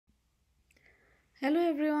Hello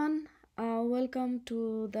everyone, welcome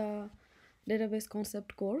to the database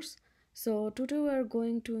concept course. So today we are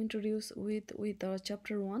going to introduce with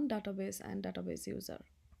chapter 1 database and database user.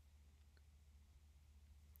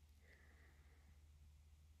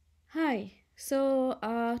 Hi, so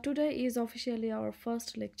today is officially our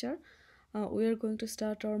first lecture. We are going to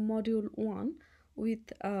start our module 1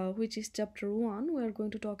 with which is chapter 1. We are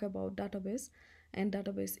going to talk about database and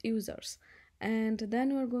database users, and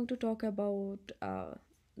then we are going to talk about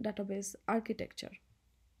database architecture.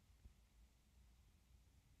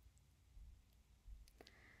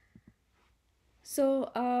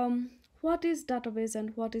 So what is database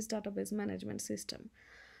and what is database management system?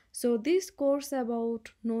 So this course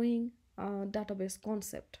about knowing database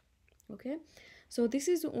concept. Okay, so this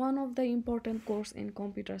is one of the important course in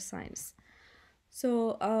computer science.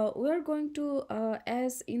 So we are going to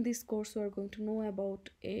as in this course we are going to know about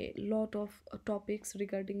a lot of topics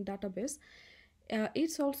regarding database.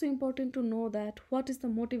 It's also important to know that what is the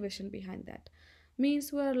motivation behind that.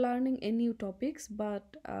 Means we are learning a new topics,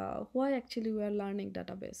 but why actually we are learning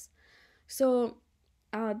database. So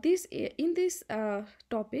this in this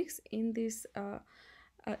topics in this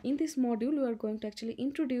module we are going to actually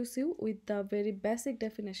introduce you with the very basic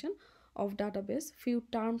definition of database, few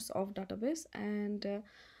terms of database, and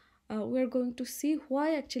we are going to see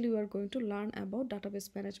why actually we are going to learn about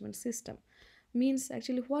database management system. Means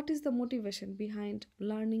actually what is the motivation behind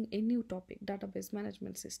learning a new topic, database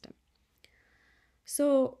management system.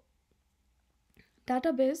 So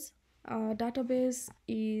database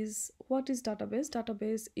is, what is database?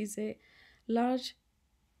 Database is a large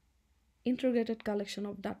integrated collection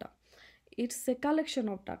of data. It's a collection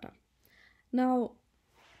of data. Now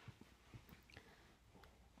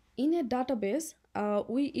in a database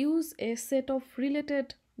we use a set of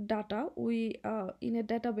related data. We in a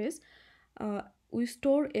database we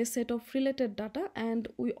store a set of related data and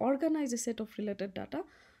we organize a set of related data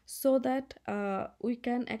so that we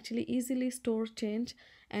can actually easily store, change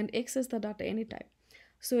and access the data anytime.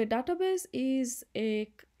 So a database is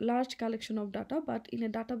a large collection of data, but in a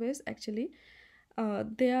database actually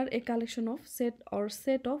they are a collection of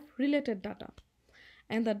set of related data.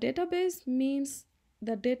 And the database means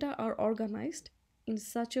the data are organized in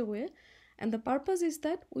such a way, and the purpose is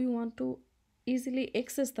that we want to easily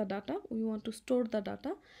access the data, we want to store the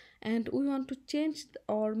data, and we want to change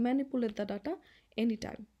or manipulate the data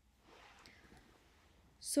anytime.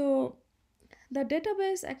 So the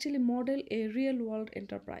database actually model a real world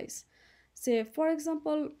enterprise. Say for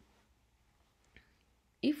example,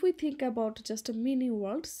 if we think about just a mini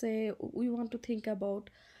world, say we want to think about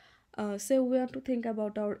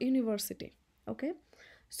our university. Okay,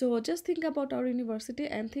 so just think about our university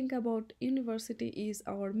and think about university is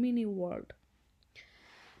our mini world.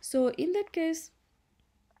 So in that case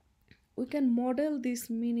we can model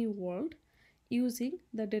this mini world using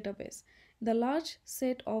the database, the large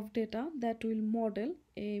set of data that will model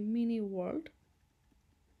a mini world.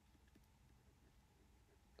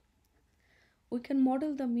 We can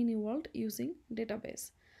model the mini world using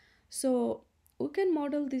database. So we can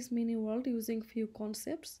model this mini world using few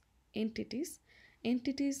concepts.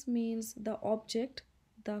 Entities means the object,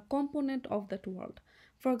 the component of that world.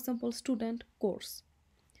 For example, student, course.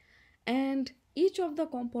 And each of the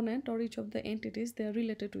component or each of the entities, they are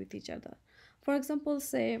related with each other. For example,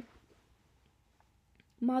 say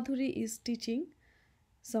Madhuri is teaching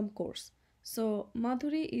some course. So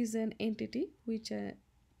Madhuri is an entity which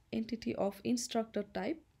entity of instructor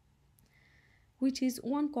type, which is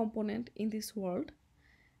one component in this world.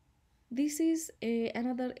 This is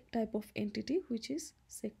another type of entity which is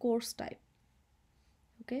say course type.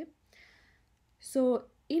 Okay, so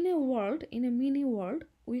in a world, in a mini world,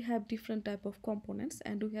 we have different type of components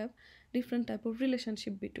and we have different type of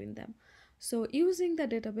relationship between them. So using the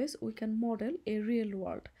database we can model a real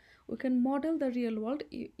world. We can model the real world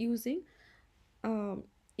using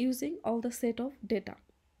all the set of data.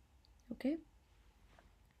 Okay,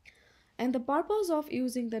 and the purpose of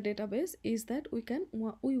using the database is that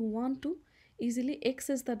we want to easily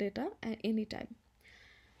access the data at any time.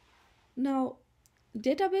 Now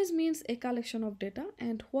database means a collection of data,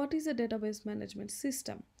 and what is a database management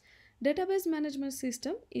system? Database management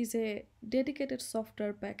system is a dedicated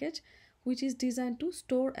software package which is designed to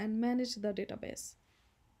store and manage the database.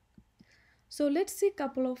 So let's see a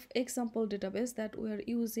couple of example database that we are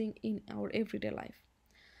using in our everyday life.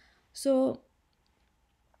 So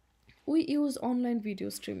we use online video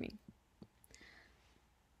streaming.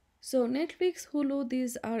 So Netflix, Hulu,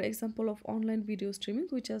 these are example of online video streaming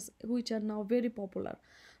which are now very popular.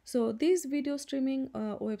 So these video streaming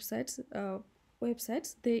websites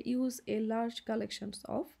they use a large collections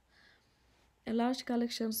of a large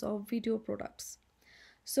collections of video products.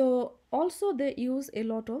 So also they use a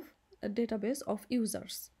lot of database of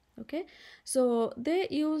users. Okay, so they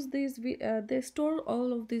use these they store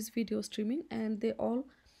all of these video streaming, and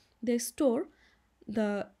they store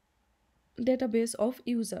the database of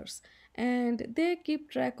users, and they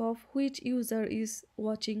keep track of which user is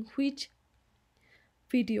watching which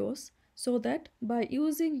videos, so that by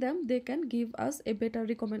using them they can give us a better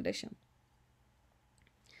recommendation.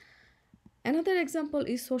 Another example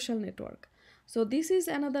is social network. So this is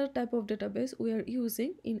another type of database we are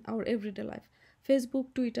using in our everyday life. Facebook,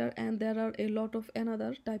 Twitter, and there are a lot of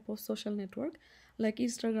another type of social network like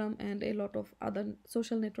Instagram and a lot of other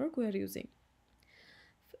social network we are using.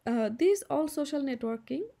 These all social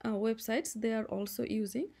networking websites, they are also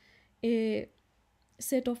using a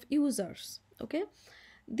set of users. Okay,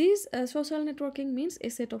 this social networking means a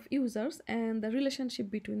set of users and the relationship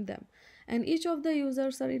between them, and each of the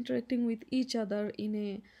users are interacting with each other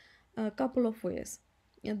in a couple of ways,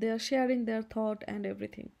 and they are sharing their thought and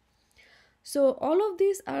everything. So all of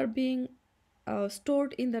these are being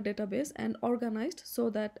stored in the database and organized, so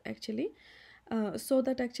that actually this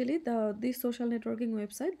social networking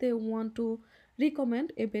website, they want to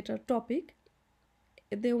recommend a better topic,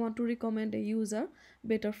 they want to recommend a user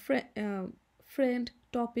better friend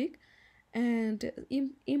topic, and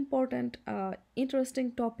important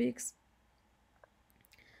interesting topics,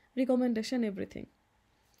 recommendation, everything.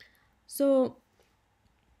 So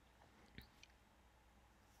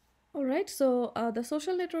all right, so the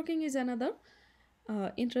social networking is another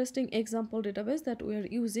interesting example database that we are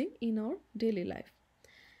using in our daily life.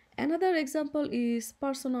 Another example is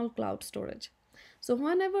personal cloud storage. So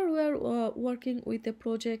whenever we are working with a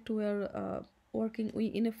project, we are working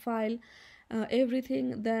in a file,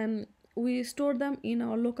 everything, then we store them in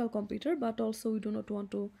our local computer, but also we do not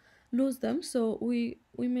want to lose them, so we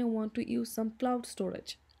may want to use some cloud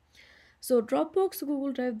storage. So Dropbox,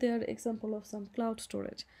 Google Drive, they are example of some cloud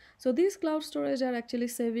storage. So these cloud storage are actually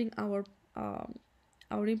saving our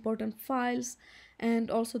important files,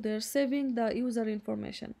 and also they're saving the user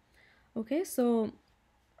information. Okay, so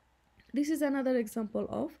this is another example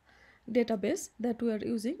of database that we are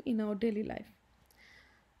using in our daily life.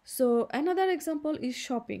 So another example is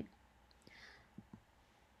shopping.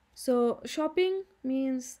 So shopping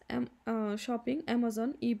means shopping,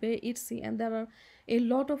 Amazon, eBay, Etsy, and there are a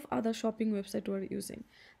lot of other shopping websites we're using.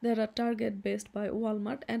 There are Target based by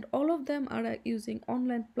Walmart, and all of them are using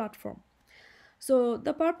online platform. So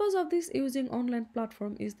the purpose of this using online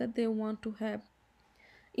platform is that they want to have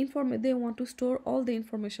they want to store all the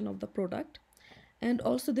information of the product, and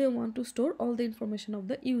also they want to store all the information of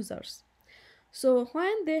the users. So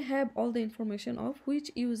when they have all the information of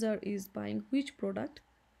which user is buying which product,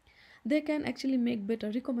 they can actually make better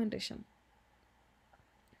recommendation.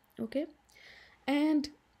 Okay, and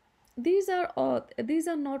these are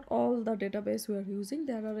not all the database we are using.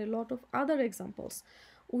 There are a lot of other examples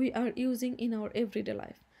we are using in our everyday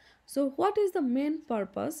life. So what is the main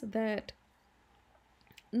purpose? That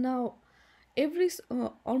now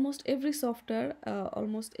almost every software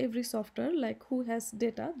like who has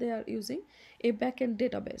data, they are using a backend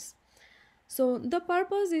database. So the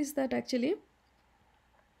purpose is that actually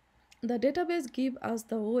the database give us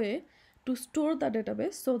the way to store the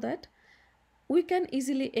database so that we can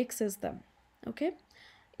easily access them. Okay,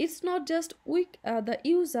 it's not just the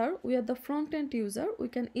user, we are the front end user, we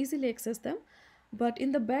can easily access them, but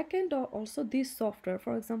in the back end are also this software,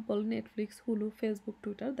 for example Netflix, Hulu, Facebook,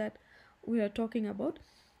 Twitter, that we are talking about.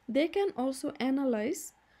 They can also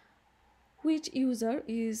analyze which user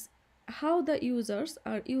is how the users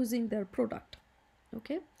are using their product.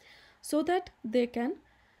 Okay, so that they can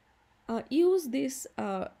use this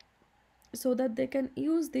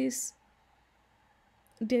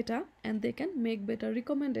data, and they can make better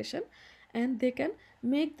recommendation, and they can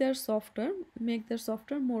make their software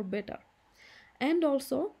more better. And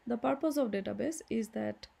also the purpose of database is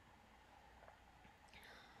that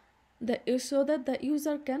so that the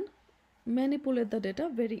user can manipulate the data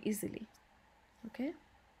very easily. Okay,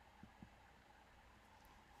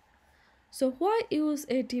 so why use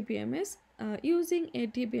a DBMS? Using a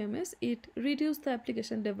DBMS, it reduces the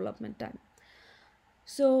application development time.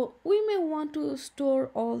 So we may want to store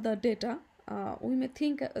all the data, we may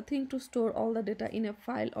think to store all the data in a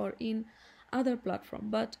file or in other platform,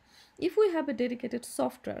 but if we have a dedicated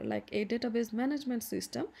software like a database management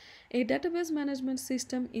system, a database management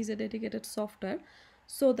system is a dedicated software,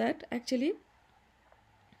 so that actually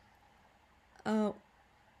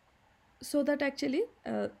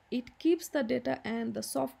it keeps the data and the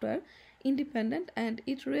software independent, and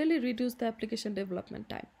it really reduces the application development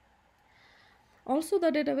time. Also,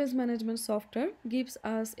 the database management software gives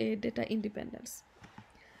us a data independence.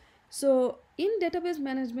 So in database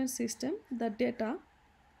management system, the data,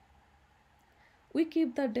 we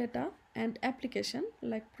keep the data and application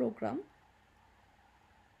like program,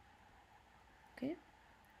 okay,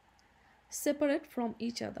 separate from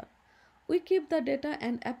each other. We keep the data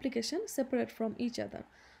and application separate from each other.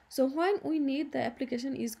 So when we need, the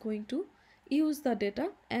application is going to use the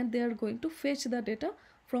data and they are going to fetch the data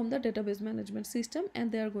from the database management system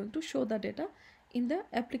and they are going to show the data in the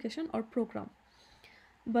application or program.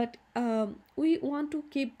 But we want to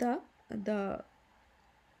keep the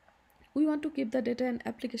we want to keep the data and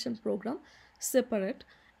application program separate,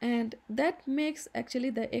 and that makes actually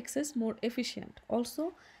the access more efficient.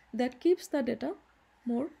 Also, that keeps the data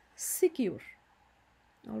more secure.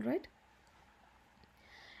 All right.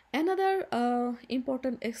 Another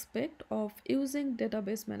important aspect of using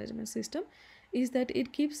database management system is that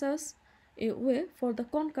it gives us a way for the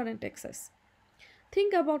concurrent access.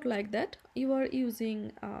 Think about like that, you are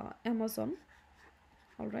using Amazon.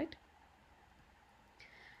 All right.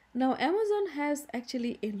 Now Amazon has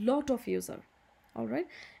actually a lot of users. All right,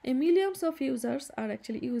 a millions of users are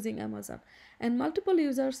actually using Amazon, and multiple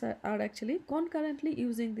users are actually concurrently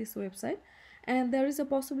using this website, and there is a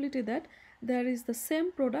possibility that there is the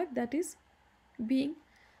same product being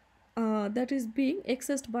that is being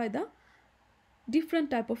accessed by the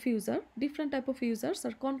different type of users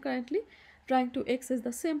are concurrently trying to access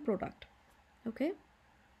the same product. Okay.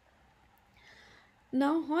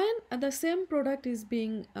 Now when the same product is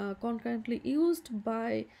being concurrently used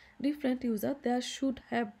by different users, there should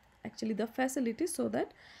have actually the facility, so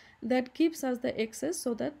that that gives us the access,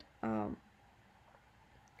 so that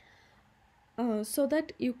so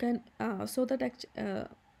that you can so that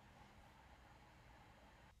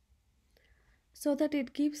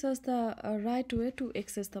it gives us the right way to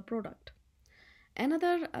access the product.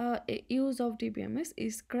 Another use of DBMS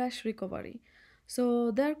is crash recovery.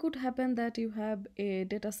 So there could happen that you have a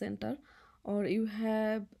data center or you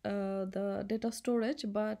have the data storage,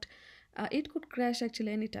 but it could crash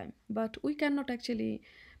actually anytime. But we cannot actually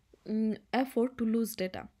afford to lose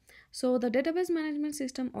data. So the database management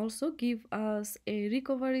system also give us a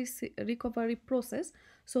recovery process,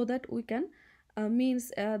 so that we can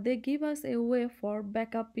they give us a way for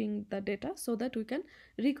backupping the data so that we can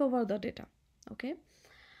recover the data. Okay.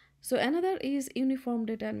 So another is uniform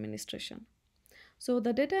data administration. So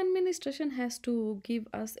the data administration has to give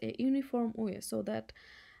us a uniform way, so that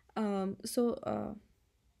um, so uh,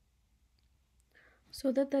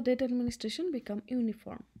 so that the data administration become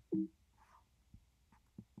uniform.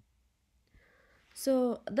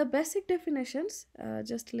 So the basic definitions,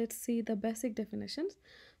 just let's see the basic definitions.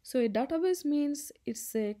 So a database means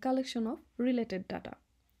it's a collection of related data.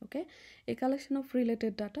 Okay, a collection of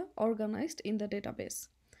related data organized in the database.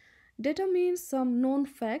 Data means some known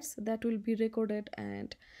facts that will be recorded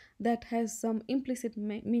and that has some implicit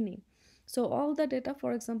meaning. So all the data,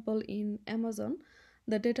 for example, in Amazon,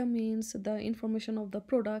 the data means the information of the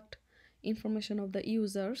product, information of the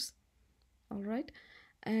users, all right,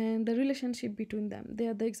 and the relationship between them. They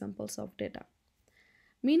are the examples of data.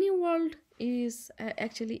 Mini world is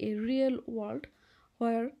actually a real world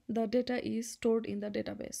where the data is stored in the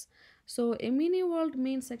database. So a mini world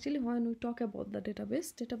means, actually when we talk about the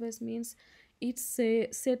database means it's a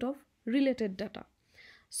set of related data.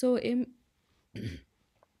 So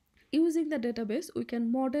using the database we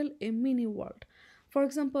can model a mini world. For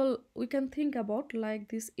example, we can think about like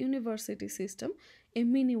this university system, a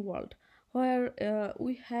mini world where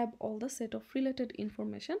we have all the set of related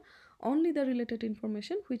information, only the related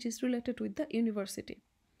information which is related with the university.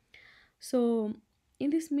 So in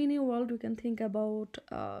this mini world we can think about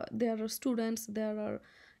there are students, there are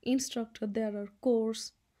instructor, there are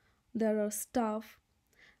course, there are staff,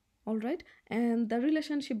 all right, and the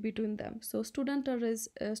relationship between them. So student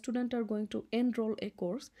are going to enroll a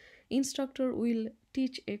course, instructor will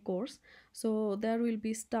teach a course, so there will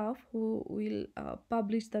be staff who will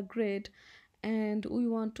publish the grade, and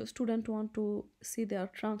student want to see their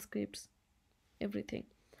transcripts, everything.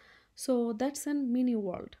 So that's a mini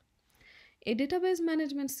world. A database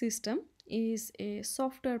management system is a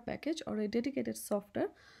software package or a dedicated software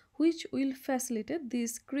which will facilitate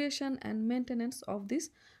this creation and maintenance of this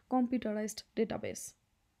computerized database.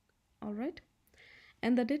 All right,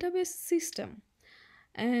 and the database system,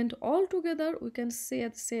 and all together we can say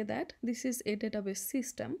that this is a database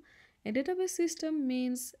system. A database system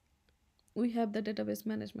means we have the database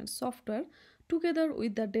management software together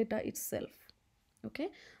with the data itself. Okay,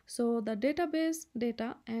 so the database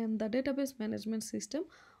data and the database management system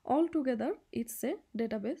all together, it's a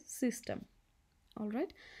database system. All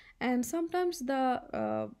right, And sometimes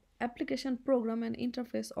the application program and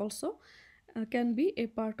interface also can be a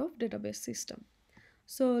part of database system.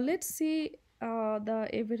 So let's see a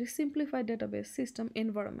very simplified database system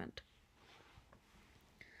environment.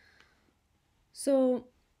 So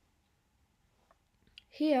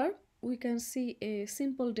here we can see a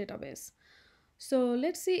simple database. So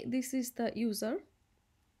let's see, this is the user,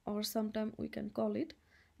 or sometimes we can call it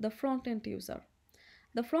the front-end user.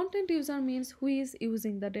 The front-end user means who is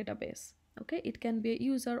using the database. Okay, it can be a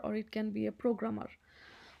user or it can be a programmer.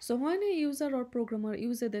 So when a user or programmer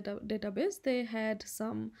use a database, they had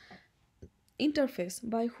some interface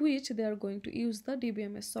by which they are going to use the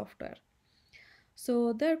DBMS software.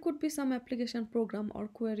 So there could be some application program or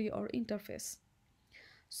query or interface.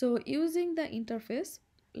 So using the interface,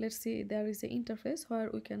 let's see, there is an interface where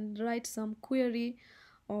we can write some query,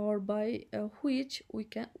 or by which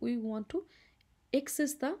we want to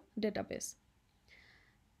access the database.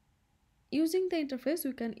 Using the interface,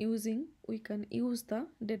 we can use the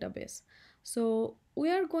database. So we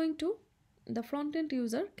are going to, the front-end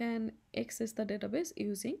user can access the database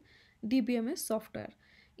using DBMS software.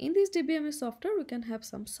 In this DBMS software, we can have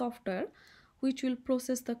some software which will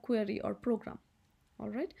process the query or program. All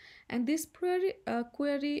right, and this query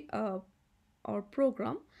or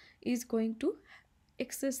program is going to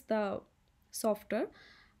access the software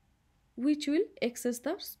which will access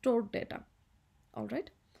the stored data. All right,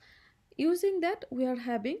 using that we are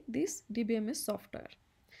having this DBMS software,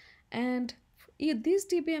 and this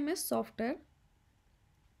DBMS software,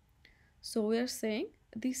 so we are saying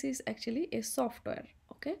this is actually a software.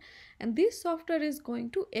 Okay, and this software is going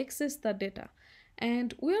to access the data,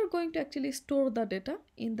 and we are going to actually store the data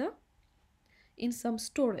in some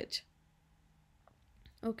storage.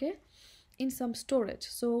 Okay, in some storage.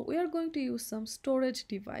 So we are going to use some storage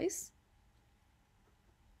device,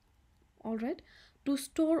 all right, to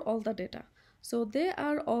store all the data. So they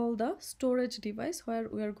are all the storage device where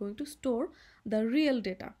we are going to store the real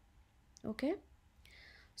data. Okay,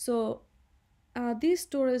 so these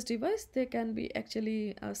storage device, they can be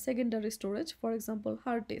actually secondary storage, for example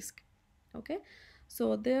hard disk. Okay,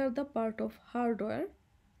 so they are the part of hardware.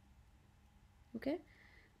 Okay,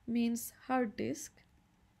 means hard disk.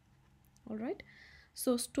 All right,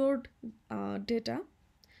 so stored data,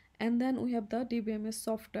 and then we have the DBMS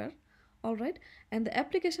software. All right, and the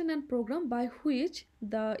application and program by which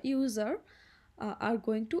the user are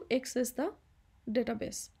going to access the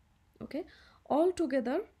database. Okay, all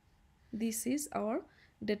together this is our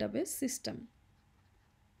database system.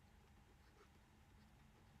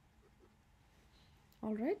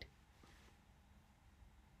 All right,